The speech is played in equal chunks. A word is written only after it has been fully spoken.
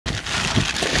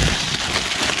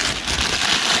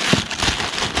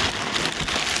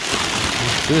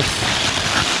this?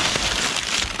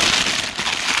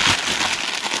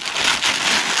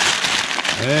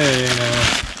 Hey,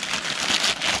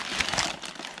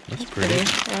 that's pretty.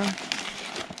 Yeah.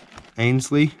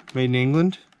 Ainsley, made in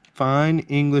England. Fine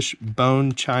English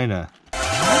bone china.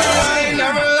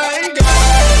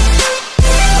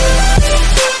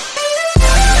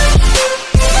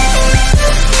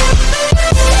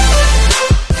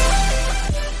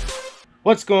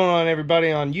 What's going on,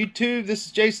 everybody on YouTube? This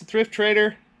is Jason, Thrift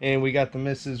Trader, and we got the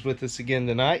missus with us again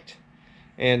tonight.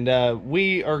 And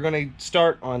we are going to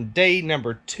start on day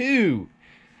number 2,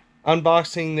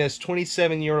 unboxing this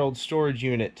 27-year-old storage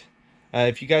unit.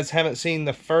 If you guys haven't seen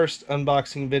the first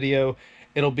unboxing video,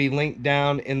 it'll be linked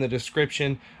down in the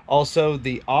description. Also,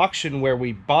 the auction where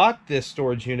we bought this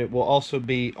storage unit will also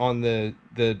be on the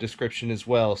description as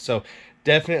well. So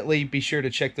definitely be sure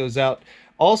to check those out.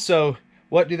 Also,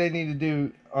 what do they need to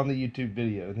do on the YouTube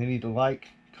video? They need to like,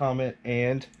 comment,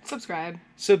 and subscribe.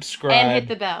 And hit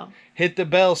the bell. Hit the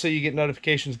bell so you get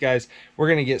notifications, guys. We're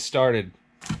going to get started.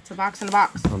 It's a box in a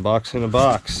box. Unboxing a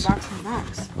box. Box in a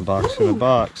box. Unboxing a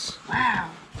box. Wow.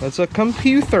 That's a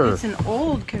computer. It's an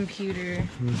old computer.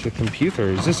 It's a computer.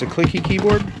 Is this a clicky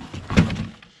keyboard?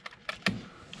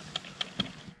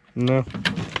 No.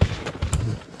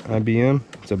 IBM.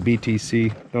 It's a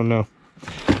BTC. Don't know.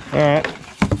 Alright.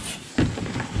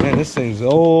 Man, this thing's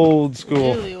old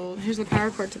school. Really old. Here's the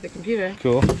power cord to the computer.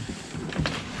 Cool.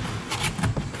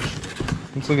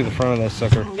 Let's look at the front of that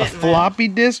sucker. A floppy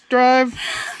disk drive?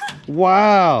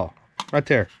 Wow. Right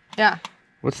there. Yeah.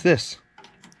 T's this?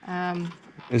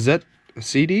 Is that a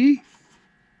CD?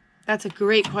 That's a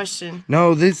great question.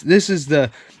 No, this is the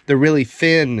really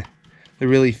thin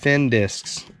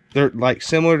discs. They're like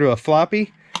similar to a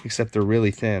floppy, except they're really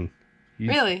thin.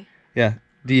 Really? Yeah.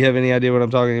 Do you have any idea what I'm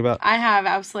talking about? I have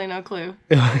absolutely no clue.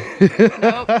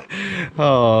 Nope.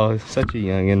 Oh, such a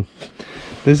youngin'.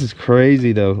 This is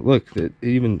crazy though. Look,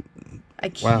 even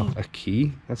a key. Wow, a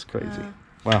key? That's crazy.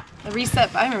 Wow. The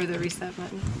reset. I remember the reset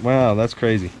button. Wow, that's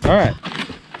crazy. All right.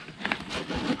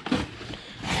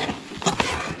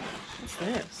 What's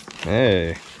this?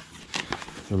 Hey,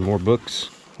 there are more books.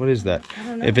 What is that? I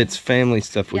don't know. If it's family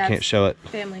stuff, we can't show it.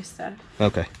 Family stuff.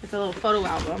 Okay. It's a little photo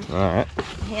album. All right.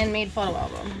 Handmade photo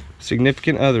album.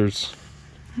 Significant others.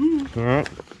 All right.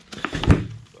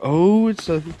 Oh, it's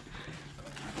a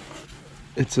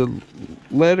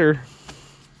letter.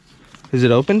 Is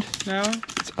it opened? No.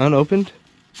 It's unopened.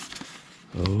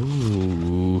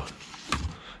 Oh.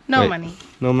 No money.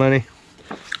 No money.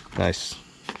 Nice.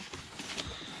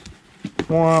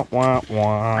 Wah, wah,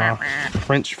 wah.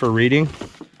 French for reading.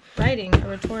 Writing, a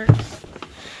retort.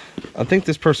 I think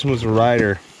this person was a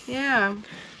writer. Yeah.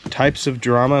 Types of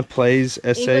drama, plays,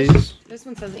 essays. English, this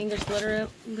one says English liter.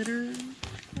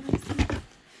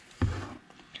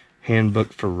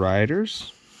 Handbook for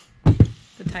writers.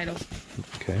 The title.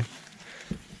 Okay.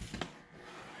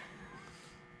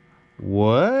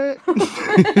 What?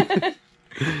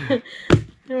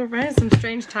 We're finding some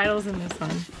strange titles in this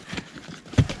one.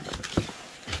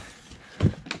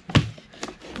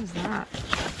 What's that?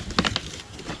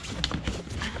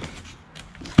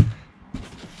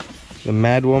 The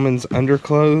Madwoman's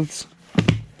Underclothes.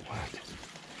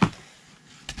 What?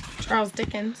 Charles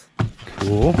Dickens.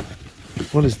 Cool.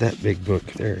 What is that big book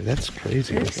there? That's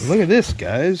crazy looking. Look at this,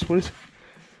 guys. What is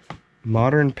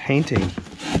modern painting?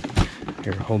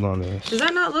 Here, hold on to this. Does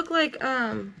that not look like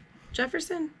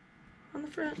Jefferson on the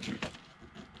front?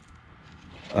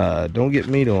 Don't get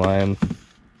me to lying.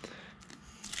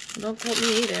 Don't quote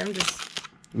me either. I'm just.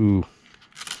 Ooh.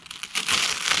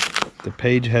 The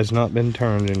page has not been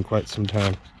turned in quite some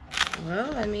time.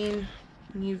 Well, I mean,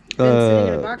 you've been sitting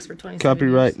in a box for 27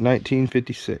 Copyright years.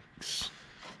 1956.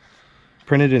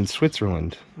 Printed in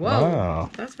Switzerland. Whoa. Wow.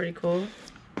 That's pretty cool.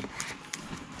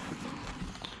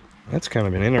 That's kind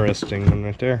of an interesting one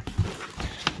right there.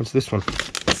 What's this one?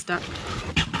 Stuck.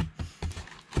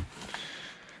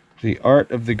 The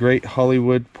Art of the Great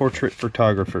Hollywood Portrait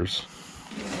Photographers.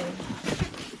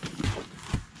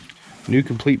 New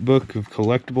complete book of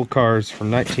collectible cars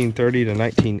from 1930 to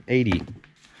 1980.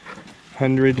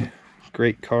 100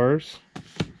 great cars.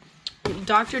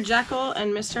 Dr. Jekyll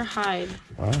and Mr. Hyde.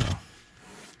 Wow.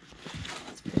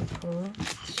 That's pretty cool.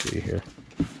 Let's see here.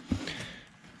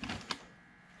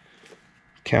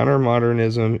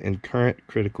 Counter-modernism and current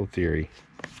critical theory.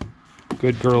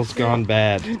 Good Girls Gone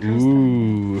Bad.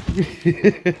 Ooh.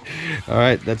 All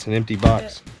right, that's an empty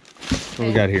box. What do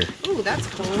we got here? Ooh, that's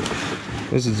cool.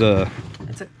 This is a.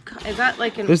 Is that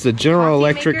like an? This is a General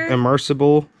Electric maker?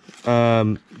 immersible.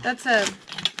 That's a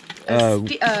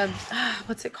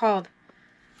what's it called?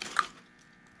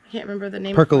 I can't remember the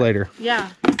name. Percolator. Yeah.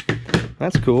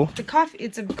 That's cool.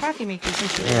 It's a coffee maker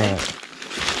essentially, All right? right.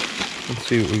 Let's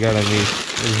see what we got in these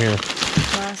in here.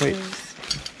 Glasses. Wait.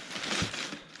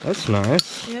 That's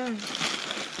nice. Yeah. All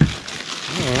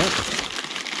right.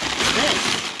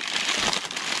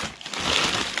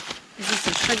 Is this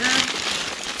a sugar?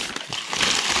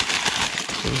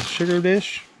 Sugar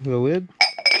dish with a lid.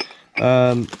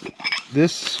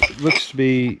 This looks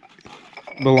to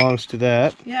belongs to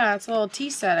that. Yeah, it's a little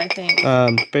tea set, I think.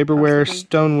 Paperware, Possibly.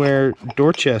 stoneware,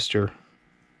 Dorchester.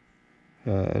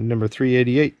 Number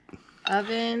 388.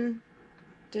 Oven.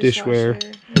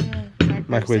 Dishware. Yeah,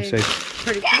 Microwave safe.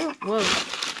 Pretty cool. Whoa.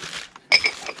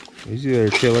 These are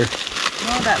killer.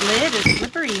 Oh, that lid is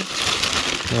slippery.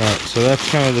 Alright, so that's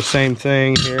kind of the same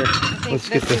thing here. I think Let's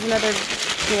this get is another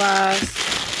glass.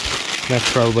 That's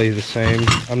probably the same.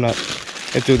 I'm not.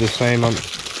 If they're the same, I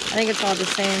think it's all the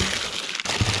same.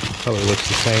 Probably looks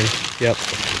the same. Yep.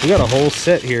 We got a whole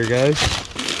set here, guys.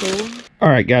 Cool.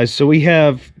 Alright, guys. So we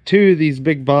have 2 of these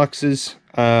big boxes.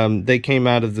 They came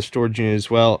out of the storage unit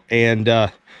as well. And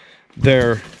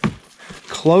they're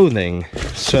clothing.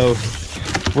 So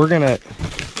we're going to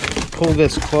pull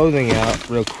this clothing out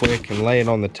real quick and lay it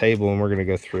on the table. And we're going to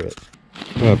go through it.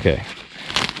 Okay.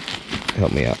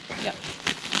 Help me out. Yep.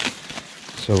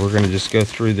 So we're going to just go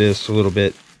through this a little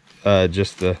bit.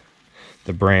 Just the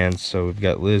brands. So we've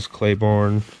got Liz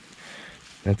Claiborne.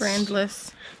 That's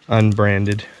brandless.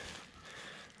 Unbranded.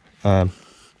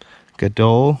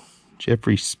 Godol.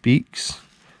 Jeffrey Speaks.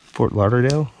 Fort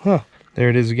Lauderdale. Huh. There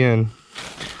it is again.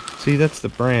 See, that's the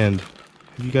brand.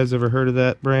 Have you guys ever heard of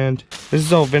that brand? This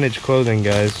is all vintage clothing,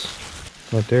 guys.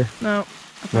 Right there. No.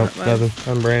 Nope, nothing.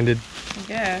 Unbranded. I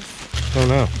guess. Oh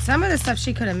no. Some of the stuff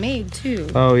she could have made too.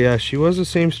 Oh yeah, she was a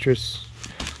seamstress.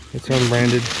 It's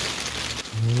unbranded.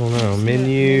 I don't know.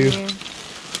 Menu.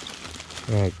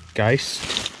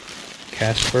 Geist.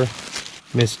 Casper.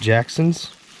 Miss Jackson's.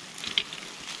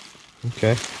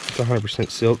 Okay. It's 100%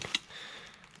 silk.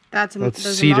 That's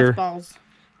those cedar. are mothballs.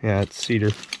 Yeah, it's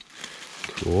cedar.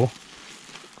 Cool.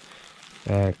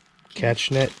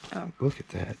 Catch net. Oh. Look at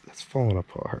that. That's falling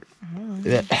apart.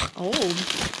 Old.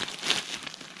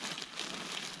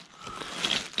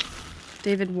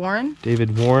 David Warren.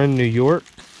 David Warren, New York.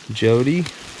 Jody.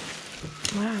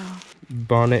 Wow.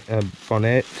 Boneo.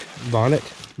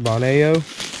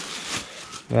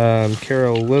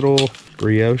 Carol Little.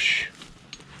 Brioche.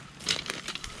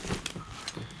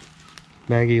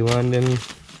 Maggie London.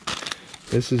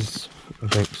 This is, I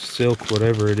think, silk,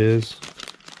 whatever it is.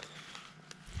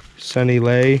 Sunny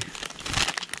Lay.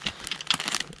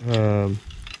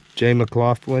 Jay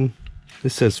McLaughlin.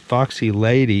 This says Foxy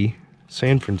Lady,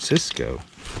 San Francisco.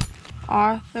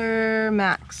 Arthur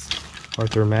Max.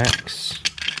 Arthur Max.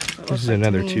 This is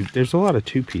another 2. There's a lot of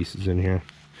 2 pieces in here.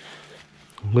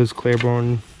 Liz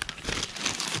Claiborne.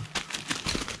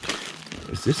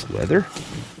 Is this leather?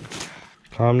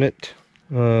 Comnet.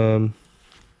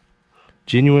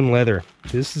 Genuine leather.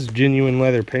 This is genuine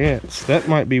leather pants. That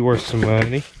might be worth some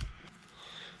money.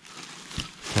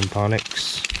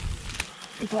 Componix.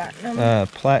 Platinum.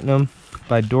 Platinum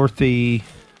by Dorothy.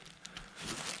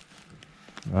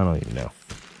 I don't even know.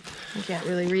 You can't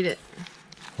really read it.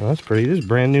 Well, that's pretty. This is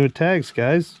brand new with tags,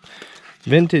 guys.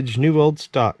 Vintage, new old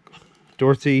stock.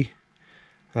 Dorothy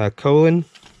Colheen.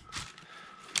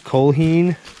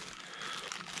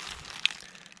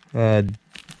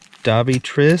 Dobby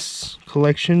Triss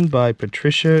collection by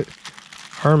Patricia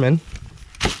Harmon.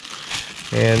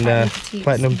 And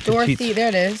Platinum Dorothy, Petites. there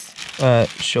it is.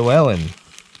 Schoellen.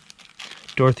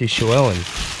 Dorothy Schoellen.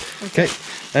 Okay,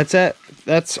 that's it.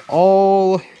 That's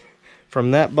all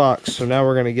from that box. So now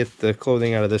we're going to get the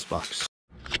clothing out of this box.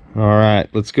 All right,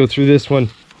 let's go through this one.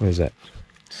 What is that?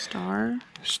 Star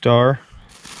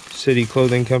City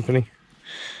Clothing Company.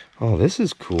 Oh, this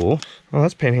is cool. Oh,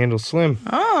 that's Panhandle Slim.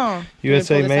 Oh.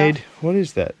 USA made. What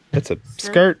is that? That's a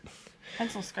skirt.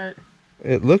 Pencil skirt.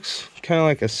 It looks kind of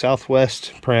like a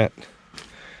Southwest print.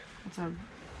 It's a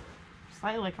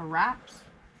slightly like a wraps.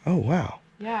 Oh, wow.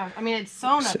 Yeah, I mean it's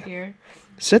sewn up here.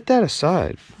 Set that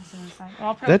aside. Well,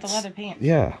 I'll put it with the leather pants.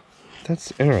 Yeah,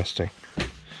 that's interesting.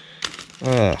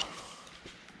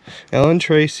 Ellen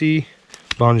Tracy,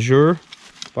 Bonjour.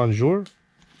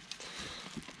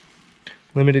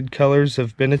 Limited Colors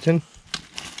of Benetton.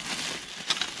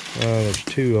 There's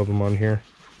 2 of them on here.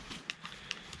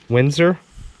 Windsor.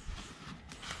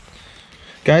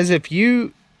 Guys, if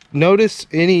you notice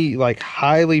any like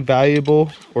highly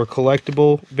valuable or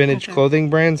collectible vintage clothing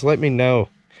brands, let me know.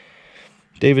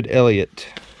 David Elliott.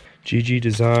 GG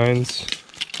Designs.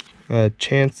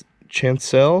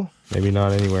 Chancel. Maybe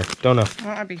not anywhere. Don't know.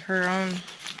 That might be her own.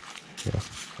 Yeah,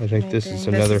 I think this is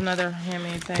another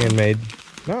handmade thing. handmade.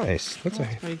 Nice. That's a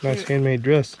pretty nice cute. handmade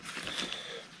dress.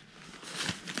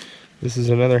 This is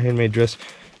another handmade dress.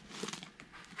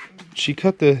 She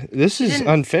cut the... This is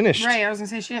unfinished. Right, I was going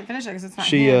to say she didn't finish it because it's not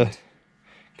She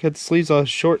cut the sleeves off,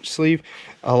 short sleeve.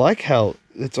 I like how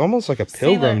it's almost like a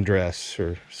pilgrim dress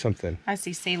or something. I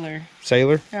see sailor.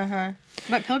 Sailor? Uh-huh.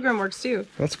 But pilgrim works too.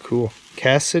 That's cool.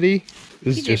 Cassidy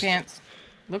is PJ just... pants.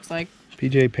 Looks like.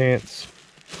 PJ pants.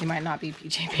 They might not be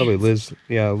PJ pants. Probably Liz.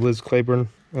 Yeah, Liz Claiborne.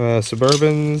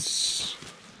 Suburbans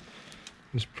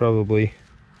is probably...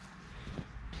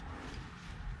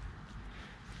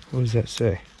 What does that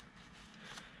say?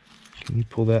 Can you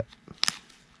pull that?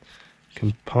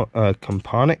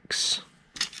 Componics.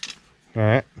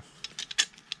 Alright.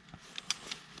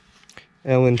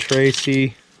 Ellen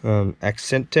Tracy.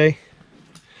 Accente.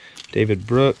 David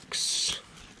Brooks.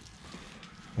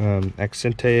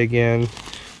 Accente again.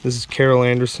 This is Carol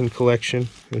Anderson collection.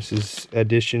 This is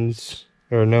Additions.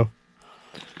 Or no.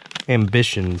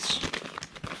 Ambitions.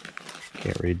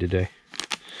 Can't read today.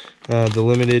 The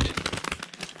Limited.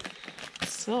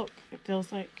 Silk, it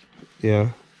feels like.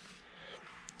 Yeah.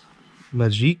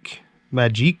 Magique,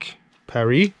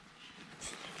 Paris.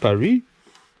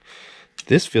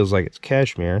 This feels like it's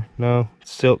cashmere. No,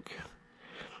 it's silk.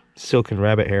 Silk and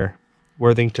rabbit hair.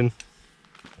 Worthington.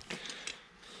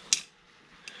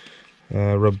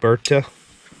 Roberta.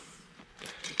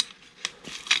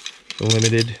 The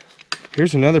Limited.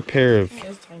 Here's another pair of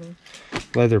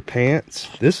leather pants.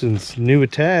 This one's new with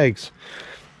tags.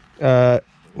 What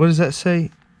does that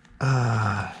say?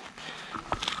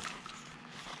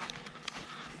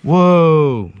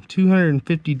 Whoa,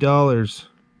 $250.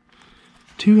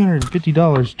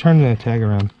 $250. Turn that tag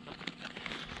around.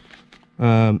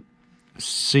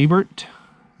 Siebert,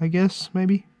 I guess,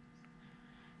 maybe.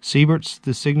 Siebert's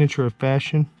the signature of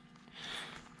fashion.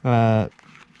 What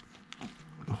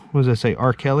does that say?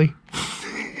 R. Kelly?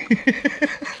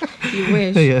 You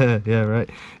wish. Yeah, right.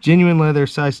 Genuine leather,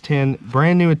 size 10,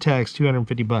 brand new attacks,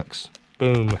 $250.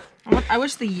 Boom. I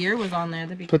wish the year was on there.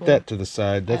 That'd be Put cool. that to the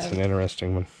side. That's an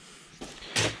interesting one.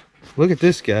 Look at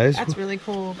this, guys. That's really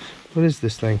cool. What is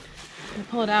this thing?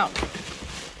 Pull it out.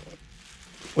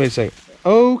 Wait a second.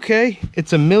 Okay,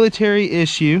 it's a military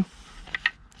issue.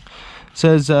 It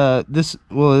says this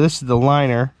is the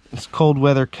liner. It's cold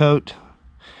weather coat.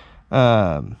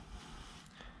 Men's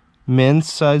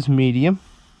size medium.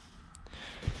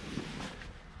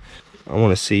 I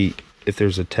want to see if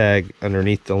there's a tag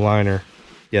underneath the liner.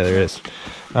 Yeah, there is.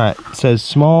 Alright, it says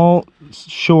small,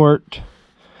 short,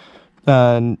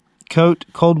 coat,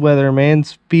 cold weather,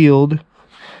 man's field.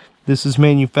 This is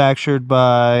manufactured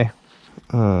by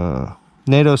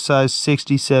NATO size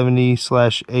 60, 70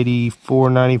 / 84,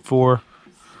 94.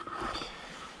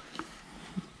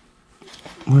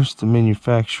 Where's the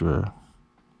manufacturer?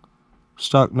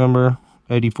 Stock number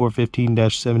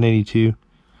 8415-782.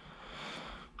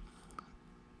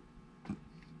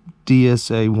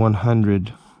 DSA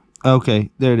 100. Okay,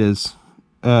 there it is.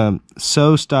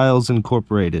 So Styles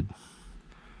Incorporated.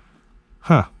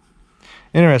 Huh.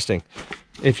 Interesting.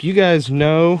 If you guys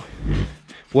know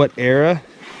what era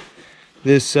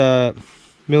this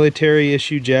military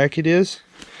issue jacket is,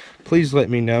 please let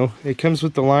me know. It comes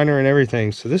with the liner and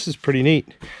everything, so this is pretty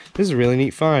neat. This is a really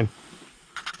neat find.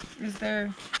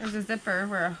 There's a zipper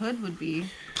where a hood would be.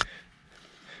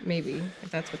 Maybe,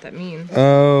 if that's what that means.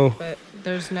 Oh. But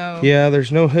there's no... Yeah,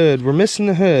 there's no hood. We're missing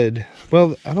the hood.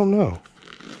 Well, I don't know.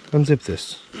 Unzip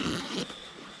this.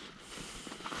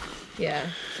 Yeah.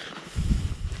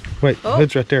 Wait, the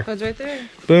hood's right there. Hood's right there.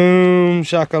 Boom,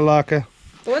 shakalaka.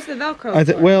 But what's the Velcro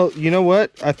for? Well, you know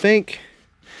what? I think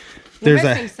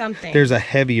there's something. There's a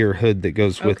heavier hood that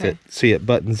goes with it. See, it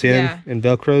buttons in and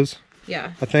Velcros.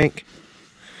 Yeah. I think.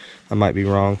 I might be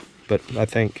wrong, but I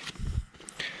think.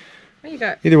 What you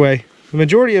got? Either way, the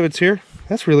majority of it's here.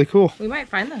 That's really cool. We might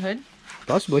find the hood.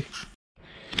 Possibly.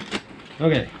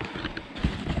 Okay.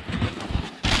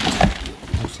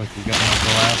 Looks like we got more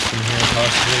glass in here,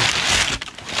 possibly.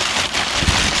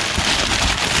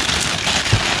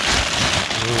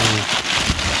 Ooh.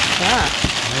 Yeah.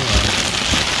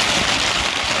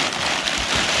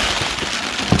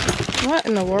 What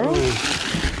in the world? Ooh.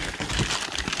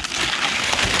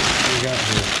 What do we got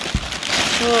here?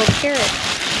 A little carrot.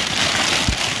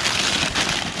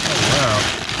 Oh, wow.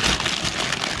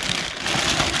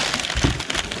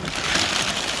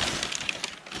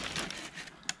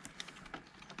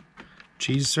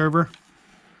 Cheese server.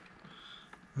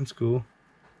 That's cool.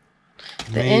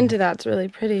 The end of that's really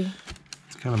pretty.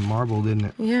 It's kind of marbled, isn't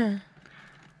it? Yeah. It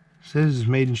says it's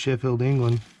made in Sheffield,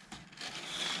 England.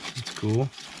 That's cool.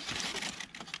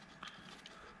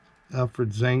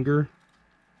 Alfred Zanger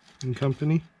and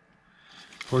Company.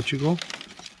 Portugal.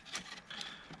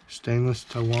 Stainless,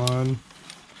 Taiwan.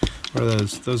 What are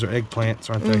those? Those are eggplants,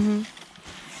 aren't they? Mm-hmm.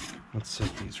 Let's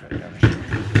set these right down here.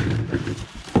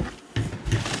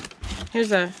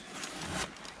 Here's a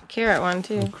carrot one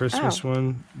too. A Christmas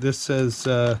one. This says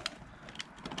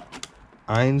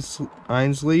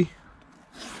Ainsley,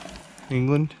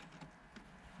 England.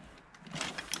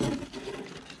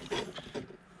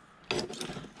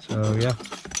 So yeah,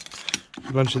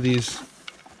 a bunch of these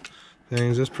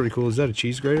things. That's pretty cool. Is that a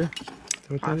cheese grater? Is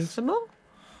that what that is? Possible?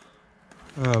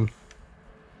 I don't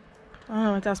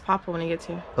know what that's Papa when he gets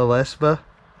here. Elesva,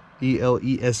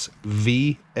 Elesva.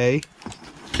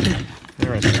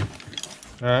 They're right there.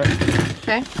 All right.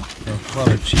 Okay. A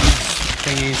lot of cheese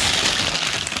thingies.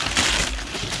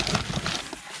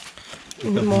 A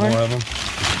couple more of them.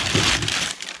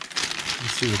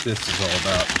 Let's see what this is all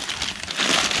about.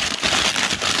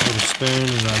 A little spoon,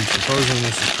 and I'm supposing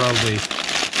this is probably.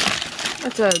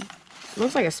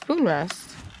 Looks like a spoon rest.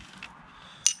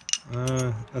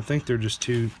 I think they're just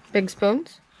two. Big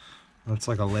spoons? That's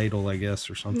like a ladle, I guess,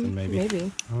 or something, maybe.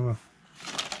 Maybe. I don't know.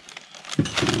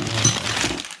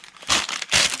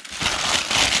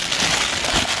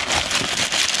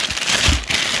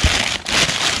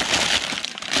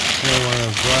 One of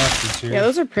those glasses here. Yeah,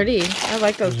 those are pretty. I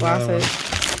like those glasses.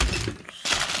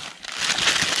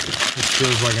 This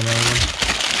feels like another one.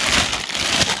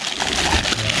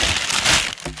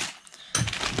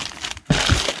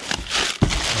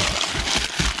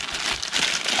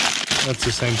 That's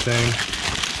the same thing.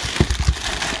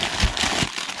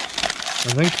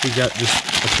 I think we got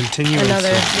just a continuance.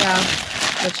 Another, of yeah.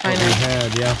 The china. what we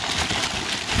had, yeah.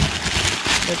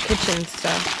 The kitchen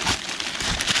stuff.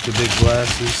 The big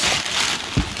glasses.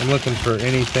 I'm looking for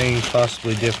anything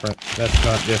possibly different. That's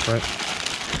not different.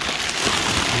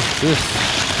 What's this?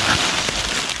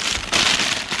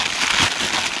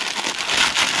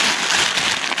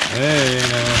 Hey,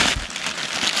 now.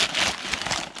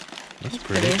 That's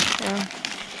pretty. Yeah.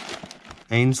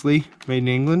 Ainsley, made in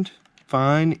England.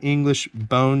 Fine English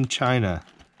bone china.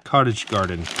 Cottage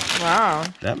garden. Wow.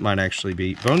 That might actually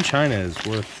be. Bone china is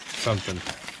worth something.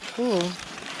 Cool.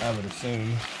 I would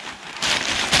assume.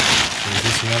 Is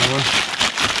this another one?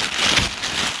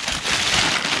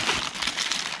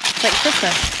 It's like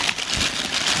Christmas.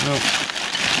 Nope.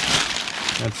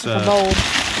 That's a bowl.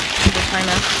 The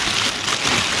china.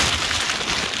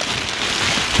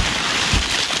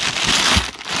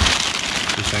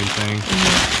 Same thing.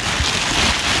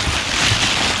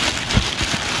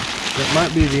 That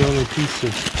might be the only piece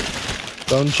of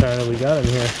bone china we got in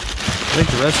here. I think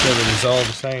the rest of it is all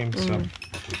the same. So.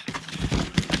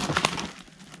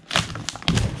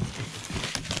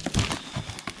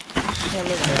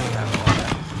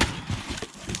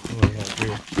 What do we have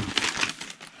here?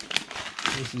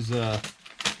 This is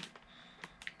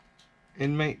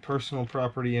inmate personal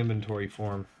property inventory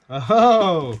form.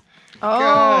 Oh!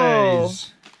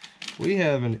 Guys, we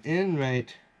have an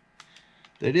inmate.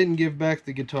 They didn't give back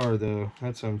the guitar, though.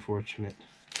 That's unfortunate.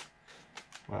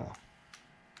 Wow.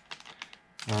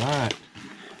 Alright.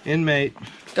 Inmate.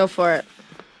 Go for it.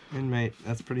 Inmate.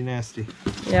 That's pretty nasty.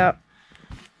 Yep.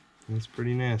 That's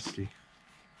pretty nasty.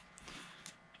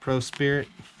 Pro Spirit.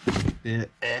 Yeah.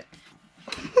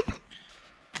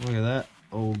 Look at that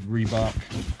old Reebok.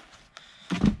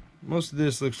 Most of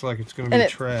this looks like it's going to be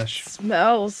trash.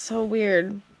 Smells so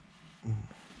weird.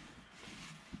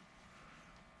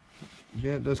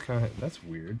 Yeah, it does kind of. That's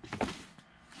weird.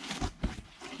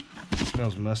 It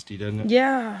smells musty, doesn't it?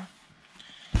 Yeah.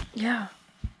 Yeah.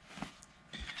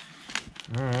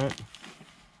 All right.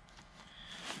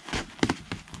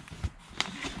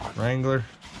 Wrangler.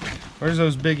 Where's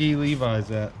those Big E Levi's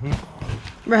at?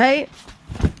 Right?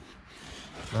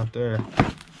 Not there.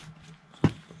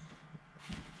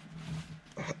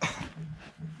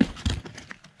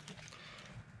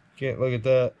 Can't look at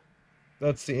that.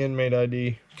 That's the inmate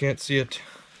ID. Can't see it.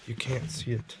 You can't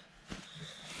see it.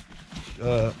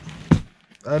 I'd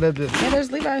have to. Yeah,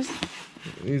 there's Levi's.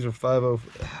 These are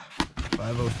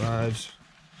 505s.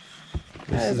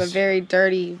 That is a very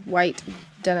dirty white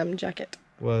denim jacket.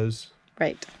 Was.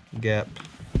 Right. Gap.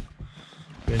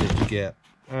 Vintage Gap.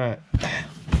 Alright.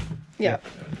 Yeah.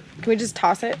 Can we just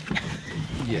toss it?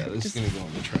 Yeah, this is going to go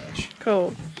in the trash.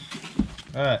 Cool.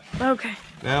 Alright. Okay.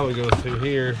 Now we go through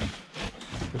here.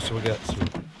 So we got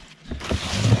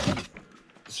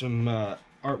some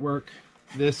artwork.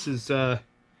 This is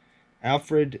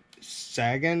Alfred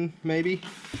Sagan, maybe?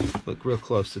 Look real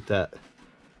close at that.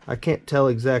 I can't tell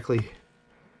exactly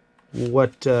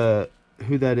what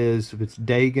who that is, if it's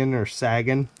Dagan or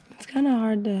Sagan. It's kind of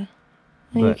hard to.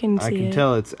 But I can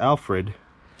tell it's Alfred.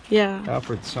 Yeah.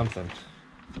 Alfred something.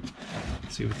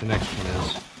 Let's see what the next one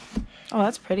is. Oh,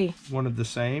 that's pretty. One of the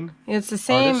same? It's the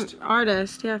same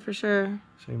artist, yeah, for sure.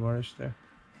 Same artist there?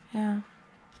 Yeah.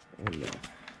 And,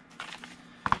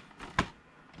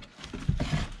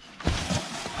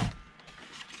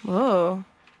 Whoa.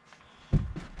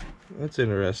 that's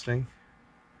interesting.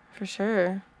 For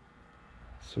sure.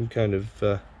 Some kind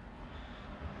of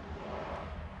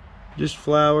just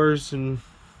flowers and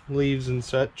leaves and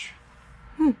such.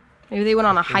 Maybe they went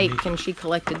on a hike and she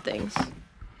collected things.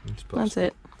 That's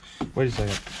it. Wait a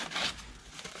second.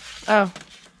 Oh.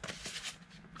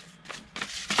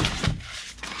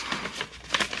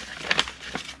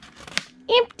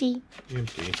 Empty.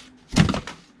 Empty.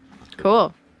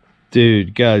 Cool.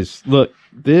 Dude, guys, look.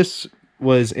 This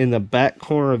was in the back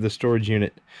corner of the storage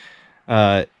unit.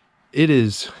 It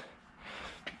is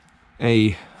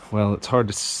well, it's hard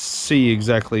to see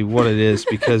exactly what it is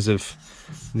because of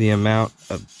the amount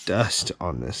of dust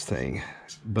on this thing.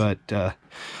 But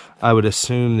I would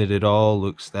assume that it all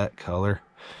looks that color.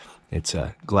 It's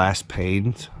glass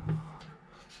panes.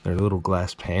 They're little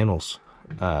glass panels.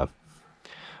 Kind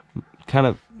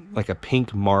of like a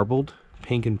pink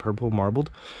and purple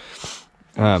marbled.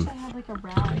 And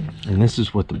this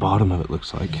is what the bottom of it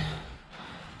looks like.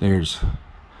 There's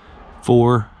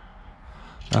four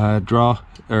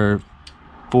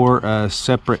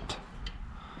separate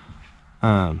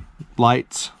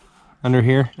lights under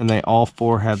here, and they all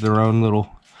four have their own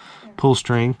little pull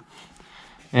string,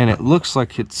 and it looks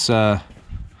like it's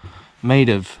made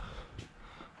of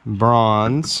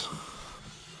bronze,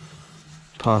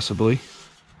 possibly.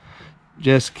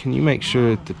 Jess, can you make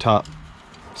sure that the top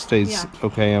stays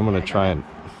okay? I'm gonna try and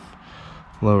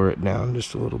lower it down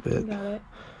just a little bit. Got it.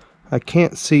 I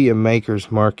can't see a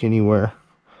maker's mark anywhere.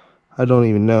 I don't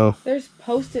even know. There's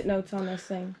post-it notes on this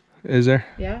thing. Is there?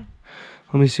 Yeah.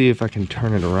 Let me see if I can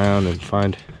turn it around and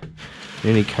find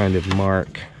any kind of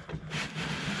mark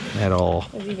at all.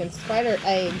 There's even spider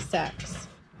egg sacs.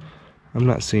 I'm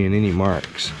not seeing any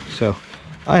marks. So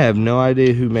I have no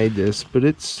idea who made this, but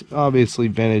it's obviously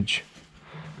vintage.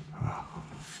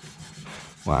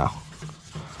 Wow.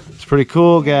 It's pretty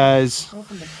cool, guys.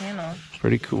 Open the panel.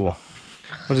 Pretty cool.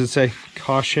 What does it say?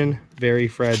 Caution, very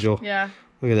fragile. Yeah.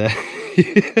 Look at that.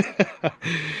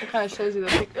 It kind of shows you the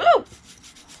picture. Oh!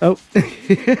 Oh.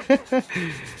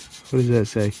 What does that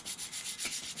say?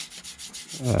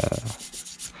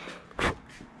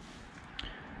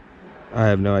 I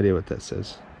have no idea what that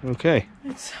says. Okay.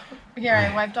 Here,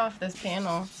 I wiped off this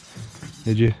panel.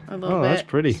 Did you? A little bit. Oh, that's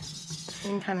pretty. You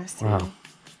can kind of see. Wow.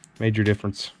 Major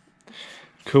difference.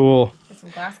 Cool. Get some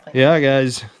glass plate. Yeah,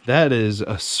 guys, that is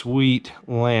a sweet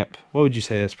lamp. What would you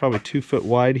say? That's probably 2 foot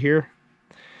wide here.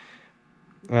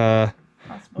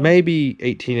 Maybe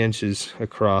 18 inches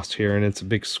across here, and it's a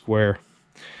big square.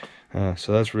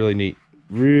 So that's really neat.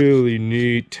 Really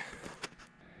neat.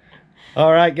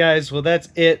 All right, guys. Well, that's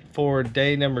it for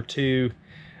day number 2.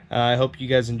 I hope you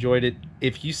guys enjoyed it.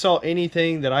 If you saw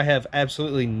anything that I have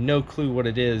absolutely no clue what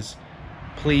it is,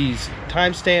 please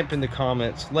timestamp in the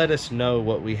comments. Let us know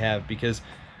what we have, because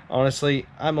honestly,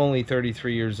 I'm only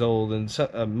 33 years old, and so,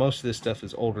 most of this stuff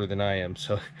is older than I am,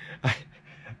 so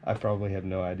I probably have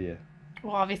no idea.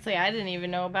 Well, obviously, I didn't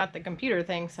even know about the computer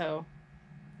thing, so.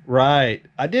 Right.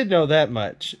 I did know that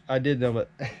much. I did know, but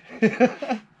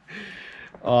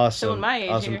awesome. Showing my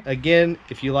age awesome. here. Again,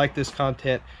 if you like this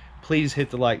content, please hit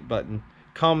the like button.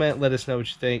 Comment, let us know what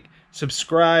you think.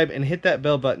 Subscribe and hit that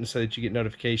bell button so that you get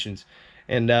notifications.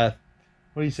 And what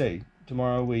do you say?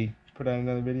 Tomorrow we put out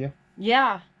another video?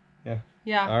 Yeah. Yeah.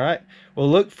 Yeah. All right. Well,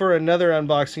 look for another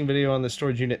unboxing video on the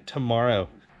storage unit tomorrow.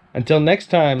 Until next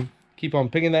time, keep on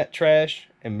picking that trash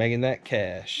and making that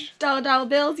cash. $1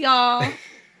 bills, y'all.